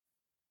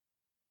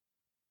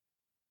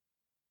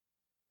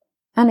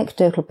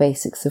Anecdotal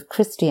Basics of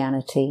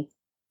Christianity,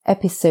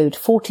 Episode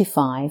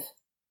 45,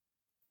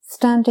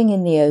 Standing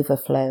in the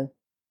Overflow.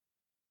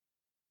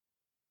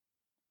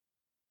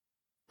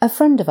 A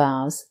friend of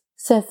ours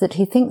says that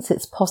he thinks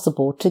it's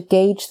possible to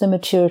gauge the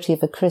maturity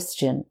of a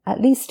Christian, at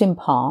least in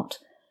part,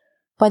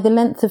 by the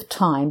length of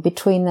time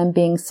between them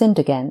being sinned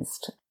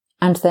against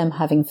and them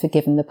having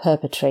forgiven the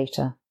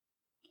perpetrator.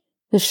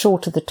 The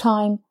shorter the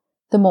time,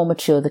 the more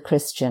mature the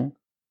Christian.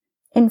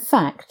 In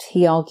fact,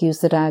 he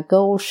argues that our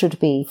goal should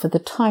be for the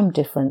time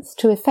difference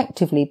to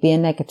effectively be a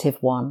negative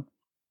one,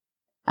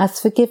 as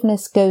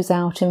forgiveness goes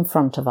out in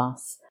front of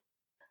us,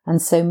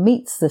 and so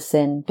meets the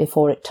sin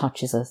before it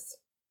touches us.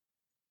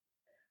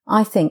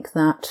 I think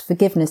that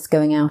forgiveness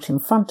going out in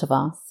front of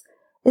us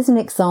is an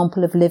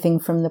example of living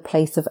from the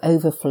place of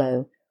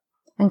overflow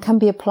and can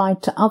be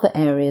applied to other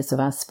areas of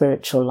our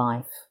spiritual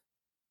life.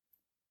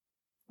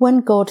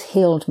 When God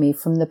healed me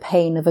from the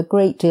pain of a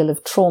great deal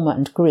of trauma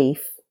and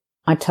grief,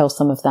 I tell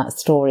some of that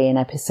story in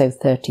episode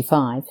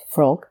 35,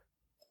 Frog,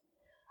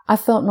 I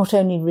felt not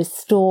only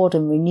restored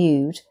and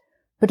renewed,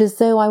 but as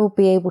though I would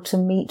be able to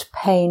meet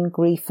pain,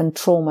 grief and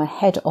trauma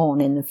head on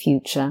in the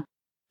future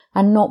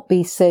and not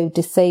be so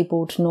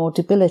disabled nor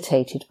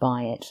debilitated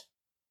by it.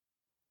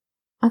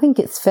 I think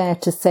it's fair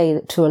to say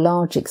that to a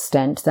large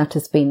extent that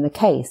has been the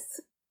case.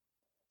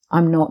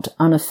 I'm not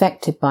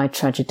unaffected by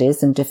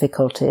tragedies and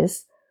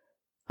difficulties.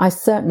 I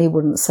certainly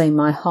wouldn't say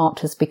my heart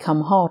has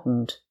become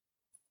hardened.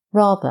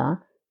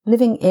 Rather,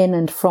 living in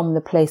and from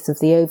the place of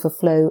the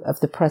overflow of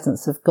the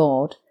presence of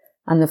God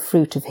and the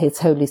fruit of His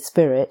Holy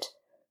Spirit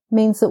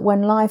means that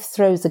when life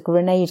throws a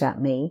grenade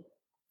at me,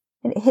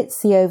 it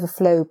hits the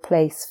overflow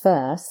place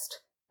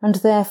first, and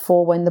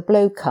therefore when the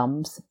blow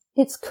comes,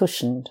 it's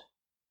cushioned.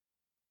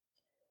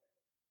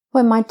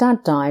 When my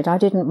dad died, I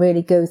didn't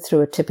really go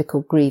through a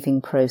typical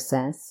grieving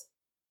process.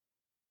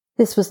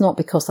 This was not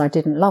because I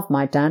didn't love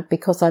my dad,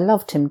 because I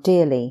loved him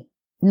dearly,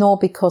 nor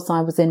because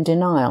I was in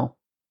denial.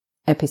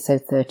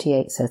 Episode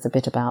 38 says a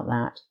bit about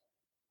that.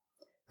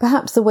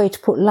 Perhaps the way to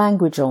put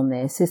language on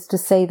this is to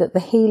say that the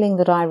healing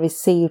that I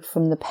received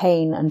from the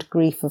pain and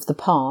grief of the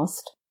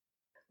past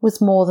was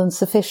more than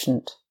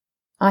sufficient.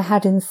 I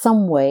had in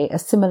some way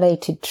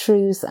assimilated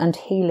truths and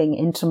healing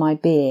into my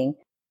being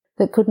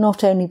that could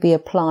not only be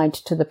applied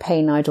to the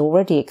pain I'd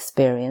already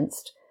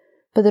experienced,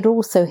 but that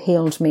also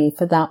healed me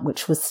for that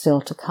which was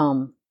still to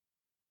come.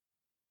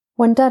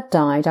 When Dad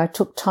died, I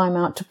took time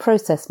out to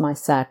process my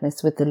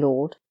sadness with the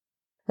Lord,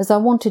 as I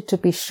wanted to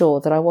be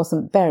sure that I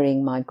wasn't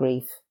burying my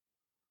grief.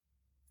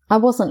 I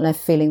wasn't left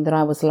feeling that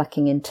I was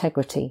lacking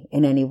integrity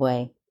in any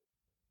way.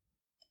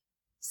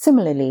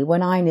 Similarly,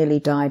 when I nearly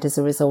died as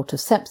a result of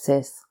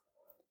sepsis,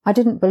 I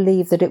didn't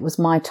believe that it was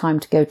my time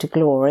to go to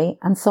glory,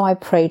 and so I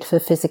prayed for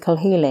physical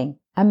healing,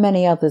 and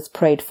many others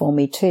prayed for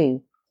me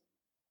too.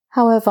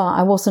 However,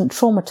 I wasn't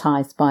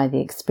traumatized by the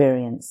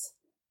experience.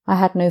 I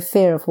had no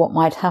fear of what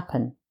might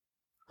happen.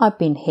 I'd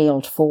been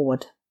healed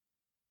forward.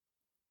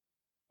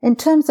 In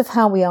terms of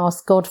how we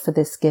ask God for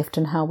this gift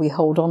and how we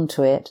hold on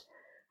to it,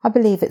 I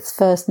believe it's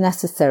first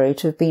necessary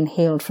to have been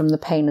healed from the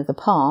pain of the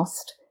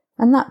past,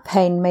 and that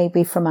pain may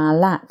be from our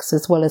lacks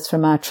as well as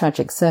from our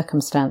tragic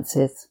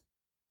circumstances.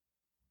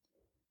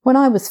 When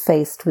I was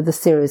faced with a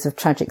series of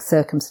tragic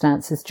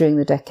circumstances during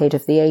the decade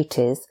of the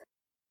 80s,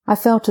 I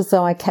felt as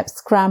though I kept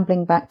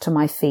scrambling back to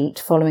my feet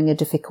following a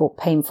difficult,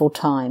 painful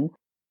time,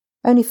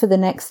 only for the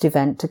next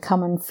event to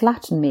come and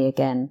flatten me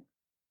again.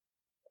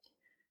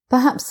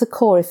 Perhaps the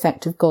core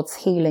effect of God's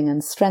healing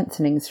and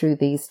strengthening through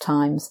these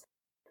times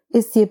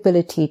is the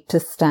ability to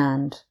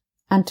stand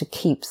and to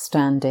keep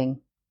standing.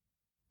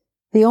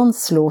 The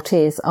onslaught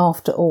is,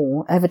 after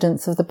all,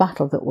 evidence of the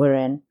battle that we're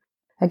in,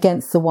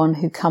 against the one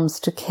who comes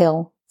to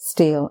kill,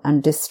 steal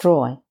and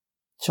destroy.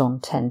 John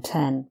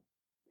 10:10.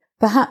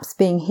 Perhaps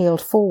being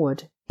healed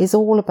forward is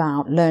all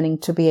about learning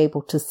to be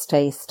able to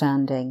stay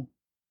standing.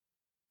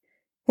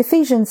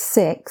 Ephesians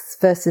 6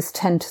 verses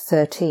 10 to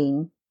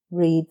 13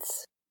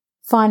 reads,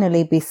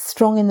 "Finally be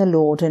strong in the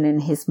Lord and in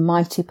His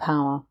mighty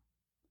power.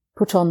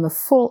 Put on the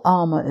full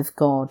armour of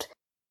God,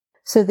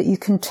 so that you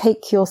can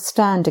take your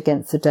stand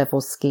against the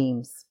devil's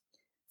schemes.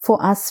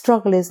 For our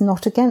struggle is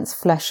not against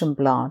flesh and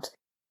blood,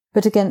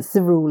 but against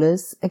the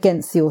rulers,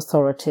 against the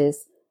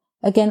authorities,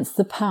 against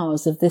the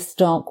powers of this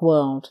dark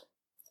world,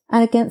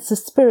 and against the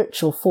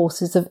spiritual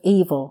forces of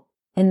evil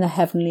in the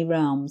heavenly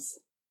realms.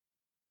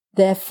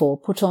 Therefore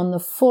put on the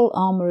full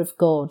armour of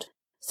God,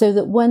 so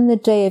that when the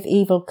day of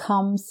evil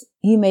comes,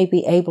 you may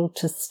be able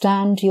to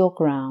stand your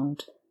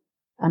ground,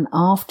 and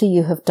after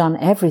you have done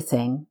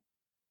everything,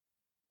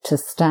 to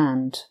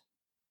stand."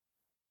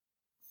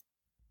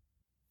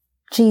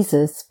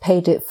 Jesus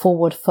paid it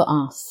forward for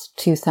us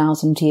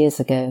 2,000 years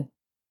ago.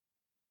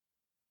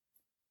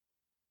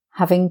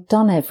 Having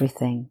done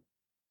everything,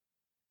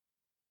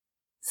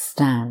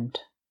 stand.